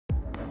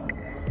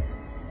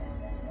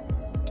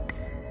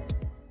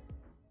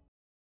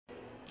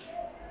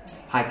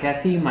Hi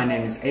Kathy, my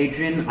name is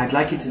Adrian. I'd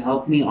like you to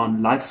help me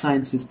on Life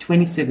Sciences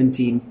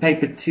 2017,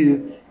 Paper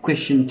 2,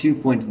 Question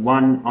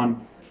 2.1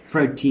 on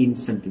protein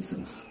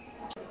synthesis.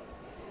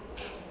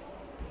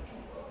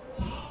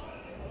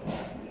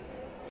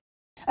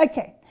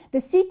 Okay, the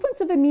sequence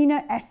of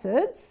amino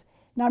acids.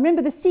 Now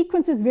remember, the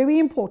sequence is very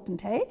important,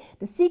 hey?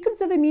 The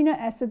sequence of amino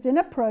acids in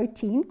a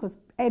protein, because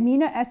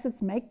amino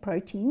acids make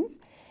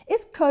proteins,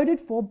 is coded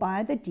for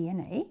by the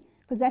DNA,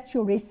 because that's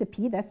your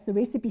recipe. That's the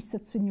recipe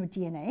sits in your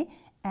DNA,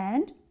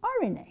 and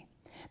RNA.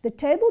 The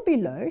table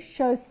below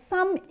shows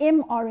some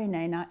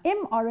mRNA. Now,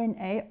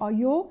 mRNA are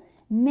your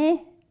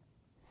messenger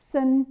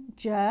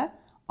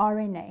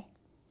RNA.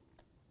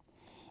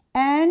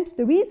 And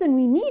the reason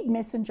we need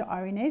messenger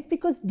RNA is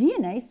because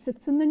DNA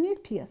sits in the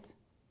nucleus.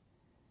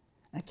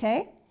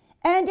 Okay?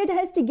 And it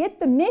has to get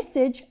the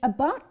message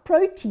about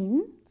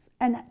proteins,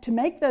 and to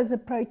make those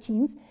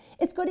proteins,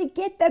 it's got to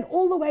get that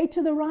all the way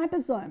to the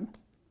ribosome.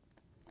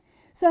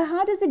 So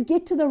how does it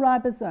get to the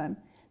ribosome?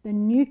 The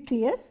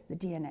nucleus, the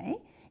DNA,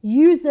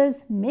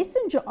 uses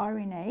messenger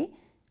RNA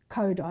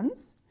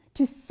codons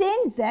to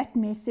send that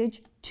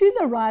message to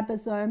the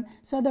ribosome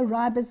so the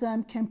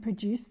ribosome can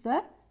produce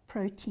the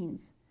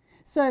proteins.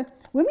 So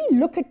when we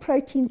look at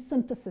protein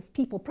synthesis,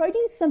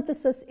 protein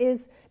synthesis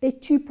is, there are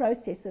two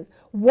processes.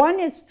 One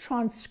is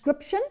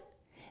transcription.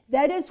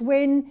 That is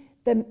when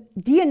the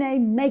DNA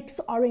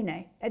makes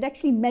RNA. It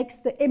actually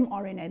makes the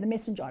mRNA, the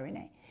messenger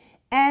RNA.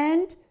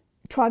 And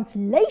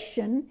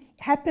translation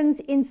happens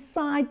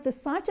inside the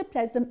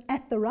cytoplasm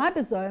at the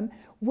ribosome,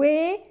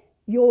 where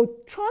your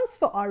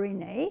transfer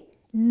RNA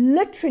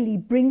literally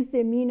brings the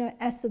amino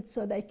acids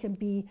so they can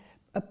be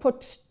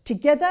put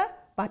together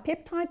by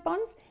peptide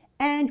bonds,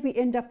 and we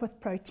end up with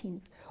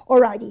proteins.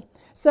 Alrighty,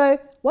 so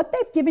what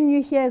they've given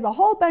you here is a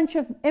whole bunch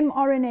of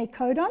mRNA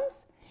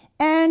codons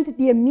and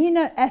the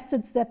amino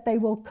acids that they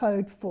will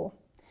code for.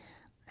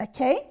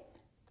 Okay,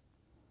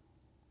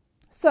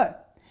 so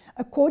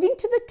according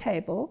to the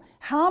table,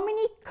 how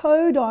many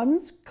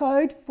codons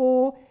code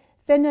for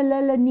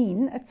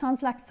phenylalanine? It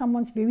sounds like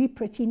someone's very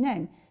pretty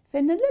name.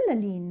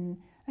 Phenylalanine.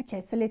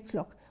 Okay, so let's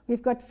look.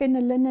 We've got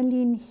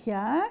phenylalanine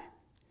here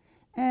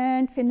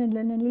and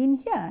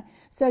phenylalanine here.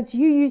 So it's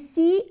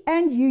UUC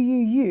and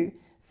UUU.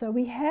 So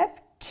we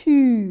have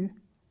two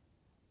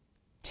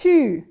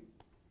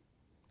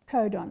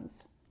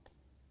codons.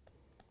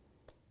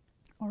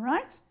 All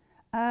right.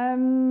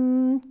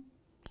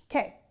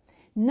 Okay.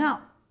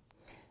 Now,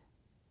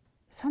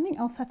 something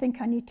else I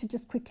think I need to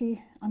just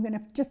quickly, I'm going to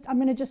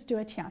just do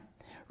it here.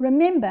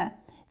 Remember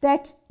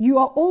that you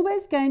are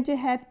always going to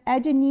have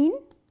adenine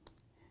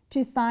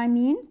to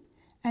thymine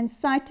and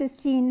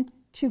cytosine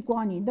to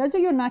guanine. Those are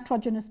your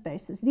nitrogenous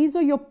bases. These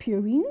are your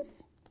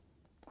purines,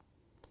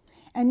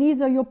 and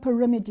these are your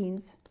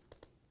pyrimidines.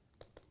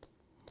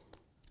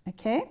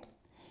 Okay?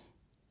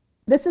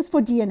 This is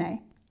for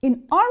DNA.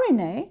 In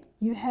RNA,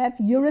 you have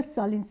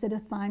uracil instead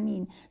of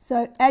thymine.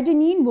 So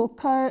adenine will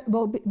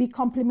be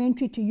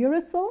complementary to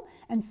uracil,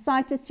 and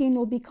cytosine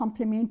will be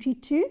complementary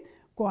to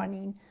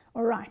guanine.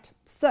 All right,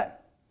 so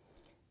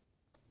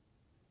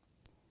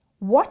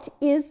what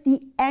is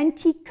the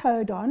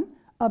anticodon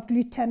of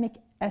glutamic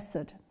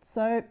acid?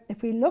 So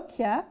if we look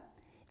here,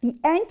 the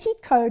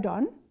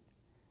anticodon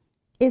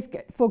is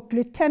for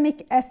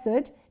glutamic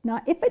acid.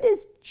 Now, if it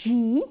is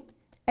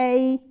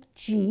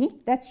GAG,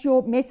 that's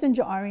your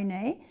messenger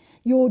RNA,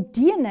 your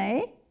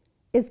DNA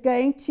is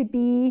going to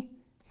be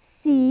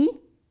CTC,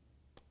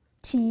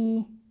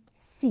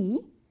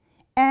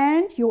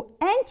 and your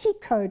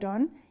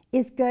anticodon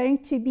is going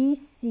to be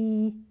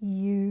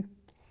CUC.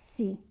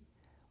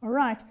 All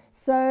right,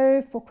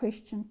 so for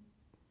question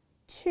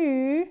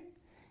 2,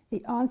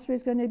 the answer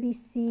is going to be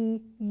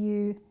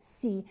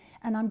CUC.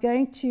 And I'm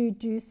going to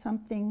do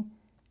something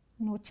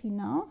naughty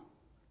now.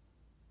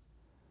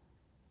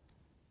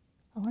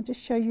 I want to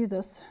show you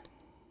this.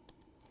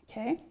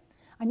 Okay,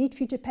 I need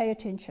for you to pay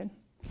attention.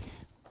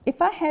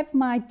 If I have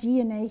my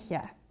DNA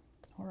here,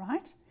 all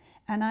right,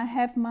 and I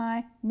have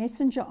my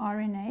messenger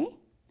RNA,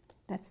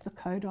 that's the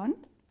codon,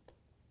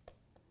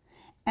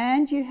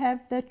 and you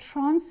have the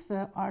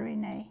transfer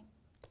RNA.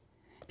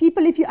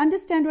 People, if you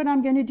understand what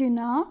I'm going to do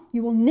now,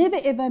 you will never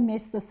ever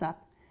mess this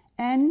up.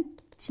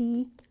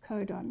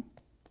 Anticodon.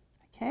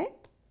 Okay?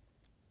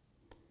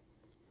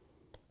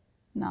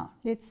 Now,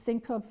 let's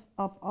think of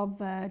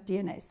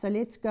DNA. So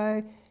let's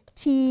go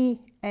TAG.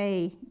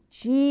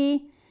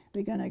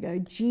 We're going to go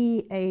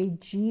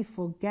GAG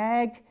for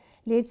gag.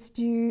 Let's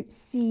do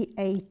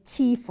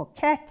CAT for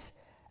cat.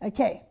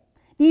 Okay.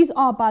 These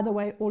are, by the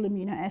way, all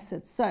amino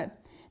acids. So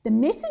the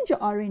messenger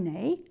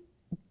RNA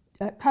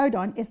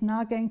codon is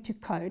now going to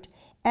code,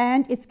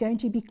 and it's going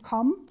to be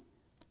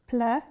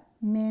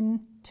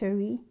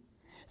complementary.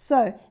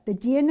 So the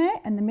DNA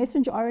and the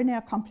messenger RNA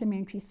are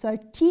complementary. So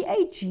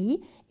TAG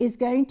is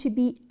going to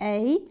be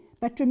A,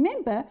 but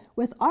remember,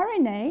 with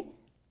RNA,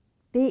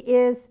 there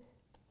is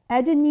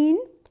adenine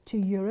to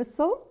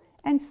uracil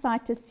and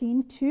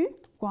cytosine to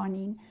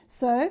guanine.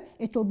 So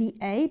it will be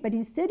A, but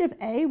instead of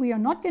A, we are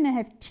not going to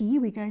have T,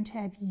 we're going to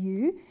have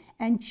U,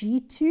 and G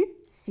to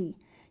C.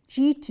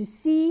 G to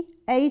C,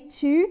 A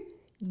to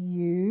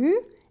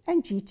U,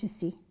 and G to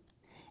C.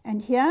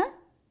 And here,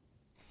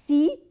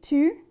 C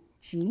to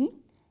G,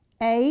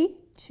 A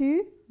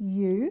to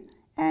U,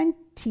 and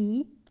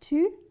T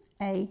to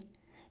A.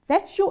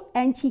 That's your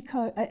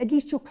at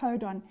least your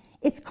codon.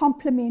 It's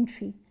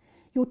complementary.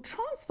 Your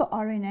transfer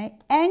RNA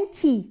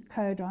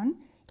anti-codon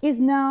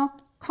is now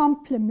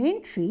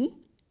complementary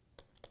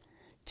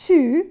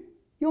to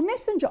your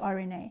messenger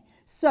RNA.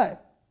 So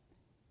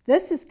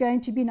this is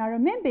going to be, now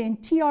remember in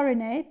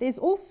tRNA there's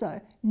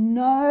also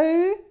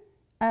no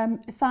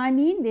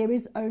thymine, there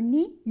is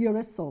only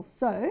uracil.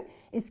 So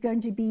it's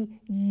going to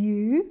be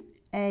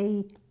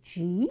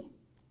UAG,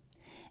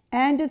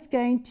 and it's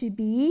going to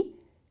be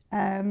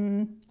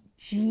GAG,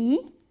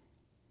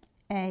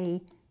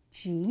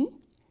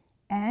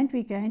 and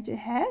we're going to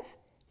have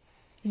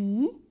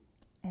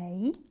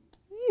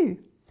CAU.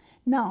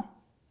 Now,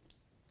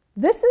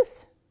 this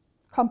is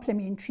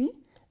complementary,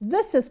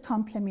 this is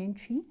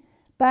complementary,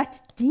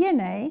 but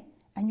DNA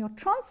and your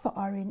transfer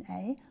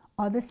RNA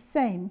are the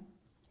same,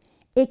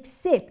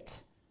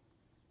 except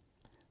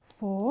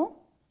for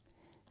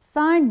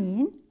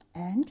thymine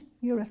and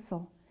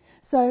uracil.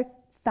 So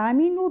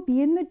thymine will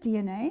be in the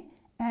DNA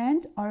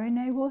and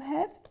RNA will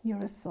have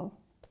uracil.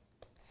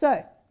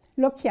 So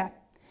look here,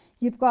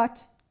 you've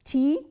got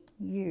TU,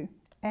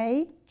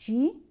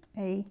 AG,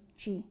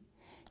 AG,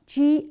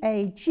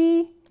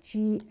 GAG,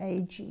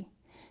 GAG,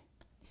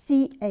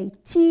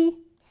 CAT,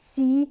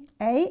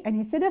 CA, and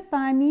instead of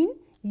thymine,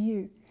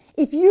 U.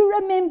 If you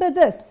remember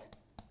this,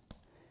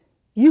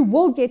 you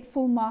will get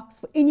full marks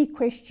for any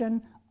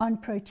question on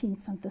protein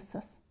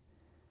synthesis.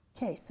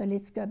 Okay, so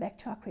let's go back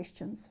to our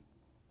questions.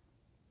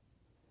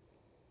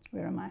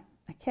 Where am I?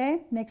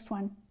 Okay, next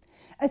one.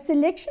 A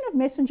selection of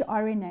messenger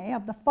RNA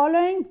of the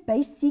following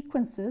base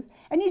sequences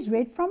and is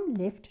read from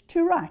left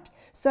to right.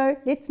 So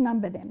let's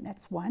number them.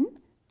 That's 1,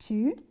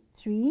 2,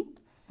 3,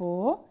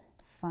 4,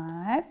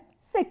 5,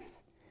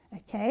 6.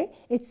 Okay,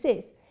 it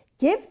says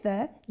give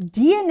the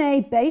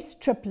DNA base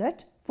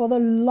triplet for the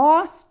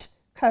last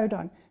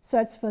codon. So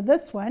it's for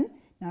this one.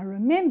 Now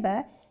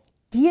remember,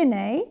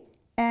 DNA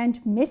and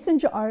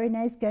messenger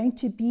RNA is going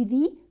to be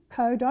the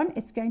codon.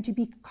 It's going to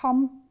be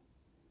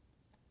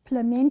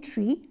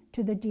complementary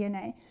to the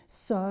DNA.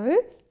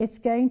 So it's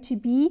going to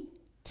be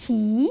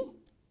TGG.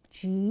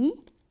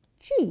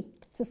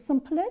 It's as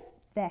simple as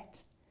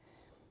that.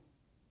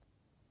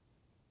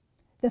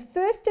 The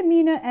first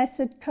amino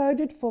acid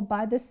coded for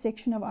by this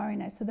section of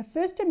RNA. So the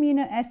first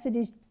amino acid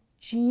is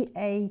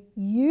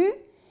GAU,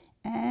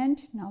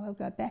 and now we'll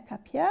go back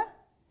up here.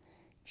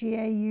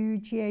 GAU,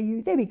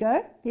 GAU, there we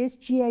go. There's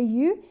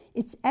GAU.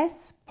 It's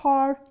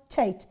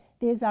aspartate.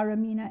 There's our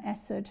amino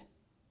acid.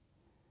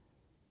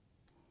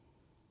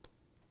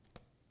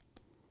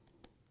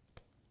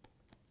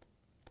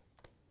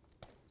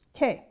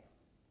 Okay.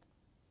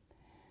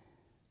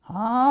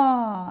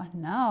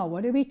 Now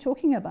what are we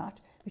talking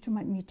about? We're talking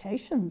about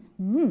mutations.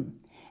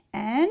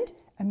 And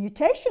a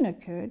mutation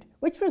occurred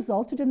which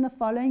resulted in the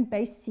following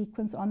base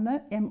sequence on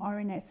the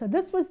mRNA. So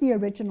this was the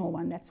original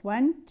one. That's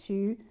 1,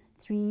 2,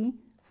 3,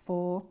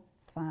 4,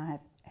 5,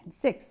 and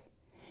 6.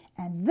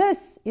 And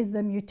this is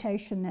the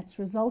mutation that's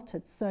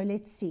resulted. So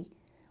let's see.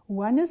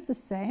 1 is the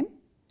same,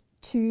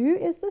 2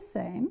 is the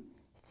same,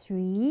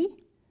 3,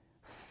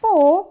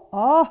 4.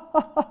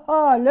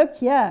 Oh, look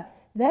here.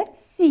 That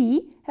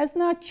C has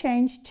now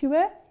changed to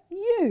a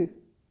U.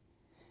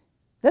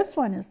 This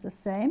one is the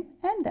same,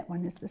 and that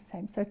one is the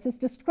same. So it says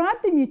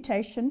describe the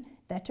mutation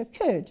that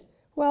occurred.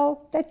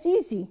 Well, that's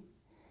easy.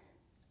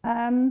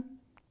 The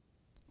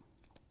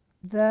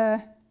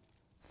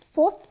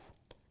fourth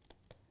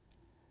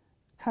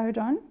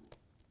codon,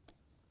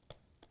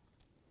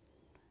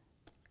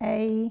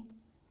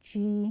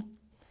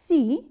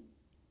 AGC,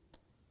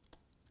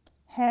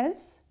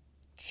 has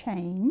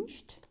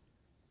changed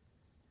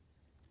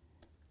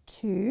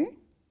to,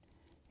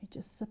 let me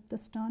just zip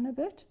this down a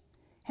bit,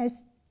 I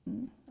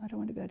don't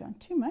want to go down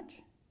too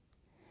much,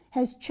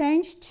 has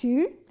changed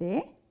to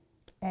there,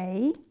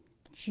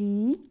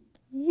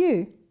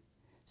 AGU.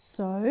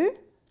 So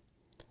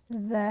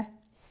the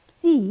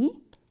C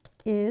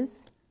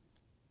is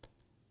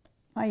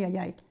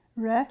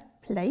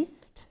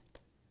replaced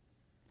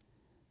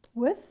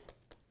with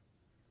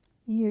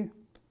U.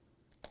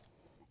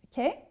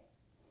 Okay?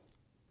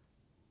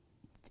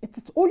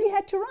 It's all you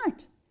had to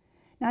write.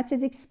 Now it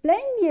says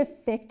explain the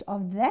effect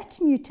of that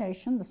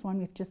mutation, this one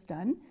we've just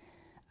done,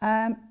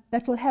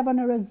 that will have on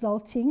a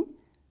resulting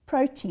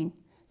protein.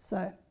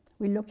 So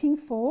we're looking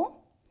for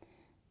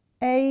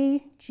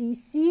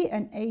AGC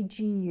and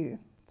AGU.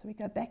 So we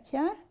go back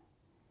here,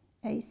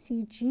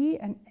 ACG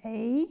and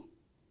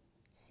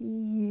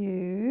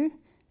ACU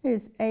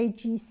is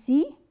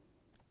AGC,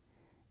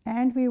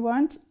 and we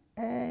want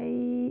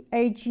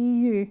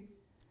AGU.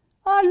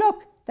 Oh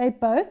look, they're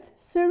both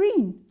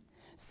serine.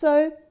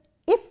 So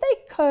if they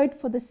code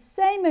for the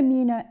same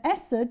amino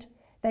acid,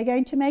 they're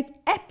going to make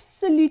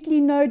absolutely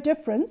no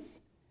difference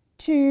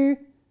to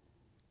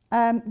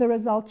the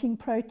resulting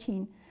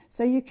protein.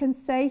 So you can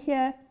say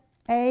here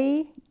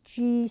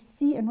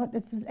AGC, and what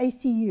it was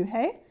ACU,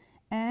 hey?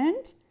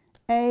 And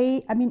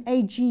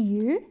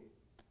AGU,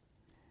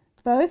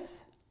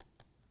 both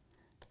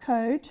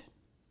code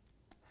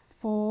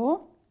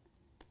for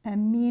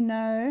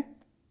amino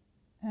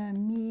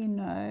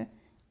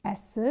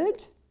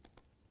acid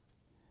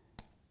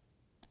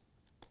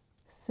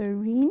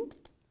serine.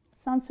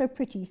 Sounds so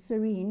pretty,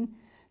 serine.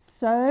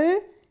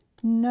 So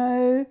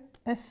no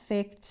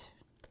effect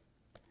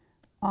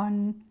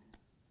on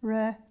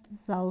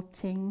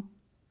resulting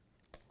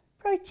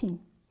protein.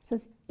 So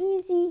it's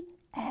easy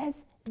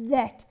as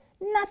that.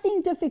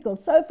 Nothing difficult.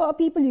 So far,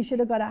 people, you should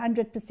have got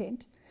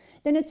 100%.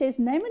 Then it says,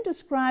 name and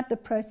describe the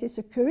process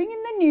occurring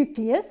in the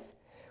nucleus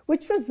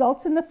which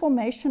results in the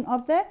formation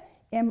of the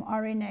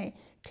mRNA.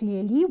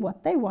 Clearly,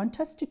 what they want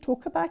us to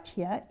talk about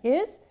here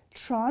is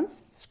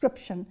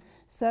transcription.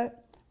 So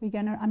I'm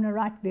going to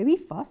write very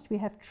fast. We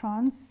have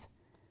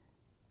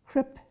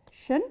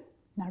transcription.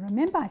 Now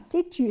remember, I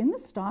said to you in the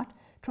start,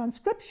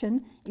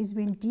 transcription is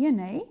when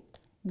DNA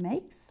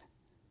makes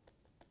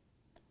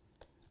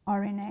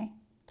RNA.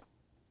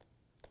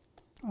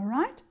 All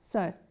right,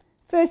 so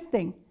first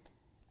thing,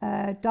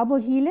 double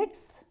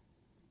helix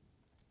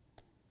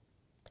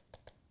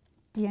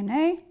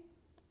DNA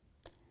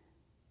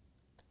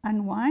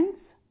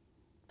unwinds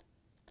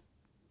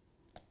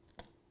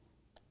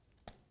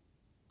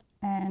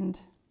and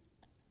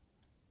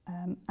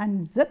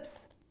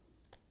unzips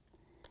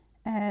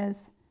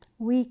as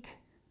weak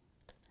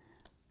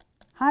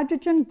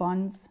hydrogen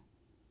bonds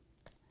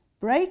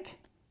break,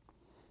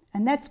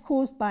 and that's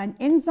caused by an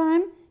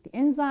enzyme. The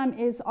enzyme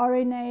is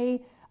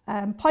RNA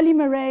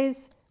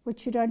polymerase,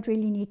 which you don't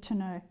really need to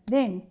know.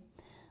 Then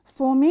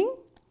forming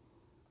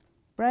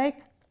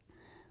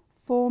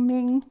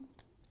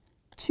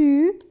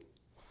two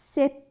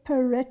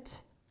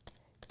separate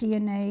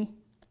DNA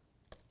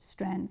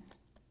strands.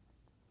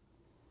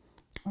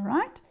 All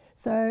right,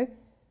 so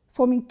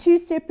forming two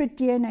separate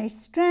DNA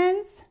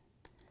strands,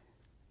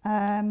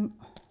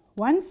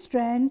 one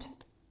strand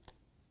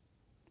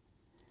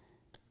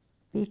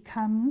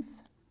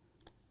becomes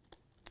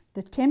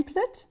the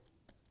template.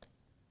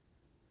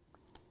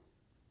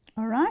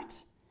 All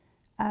right,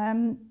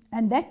 and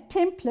that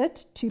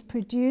template to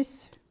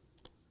produce,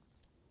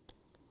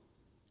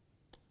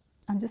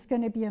 I'm just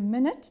going to be a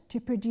minute, to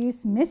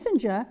produce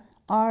messenger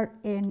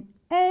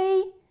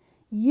RNA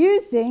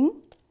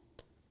using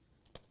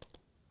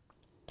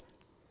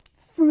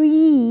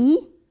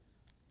free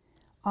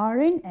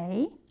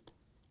RNA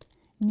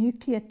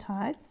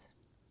nucleotides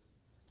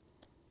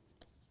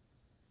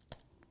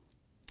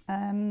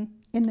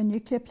in the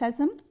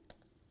nucleoplasm.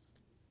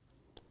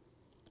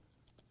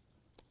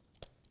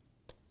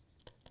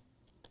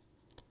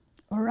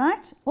 All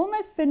right,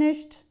 almost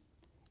finished.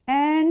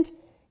 And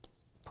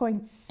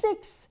point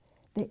 6,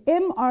 the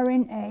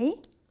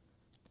mRNA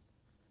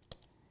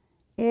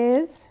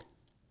is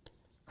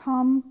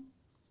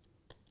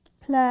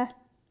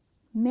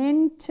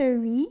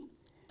complementary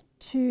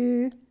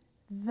to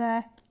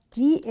the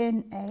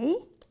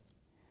DNA.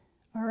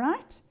 All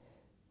right,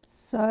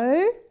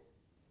 so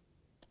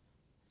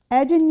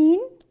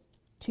adenine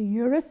to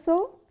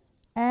uracil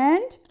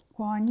and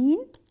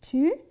guanine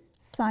to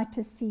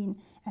cytosine.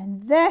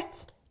 And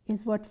that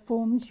is what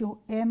forms your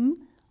mRNA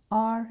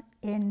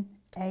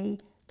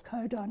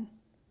codon.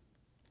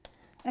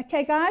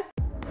 Okay, guys,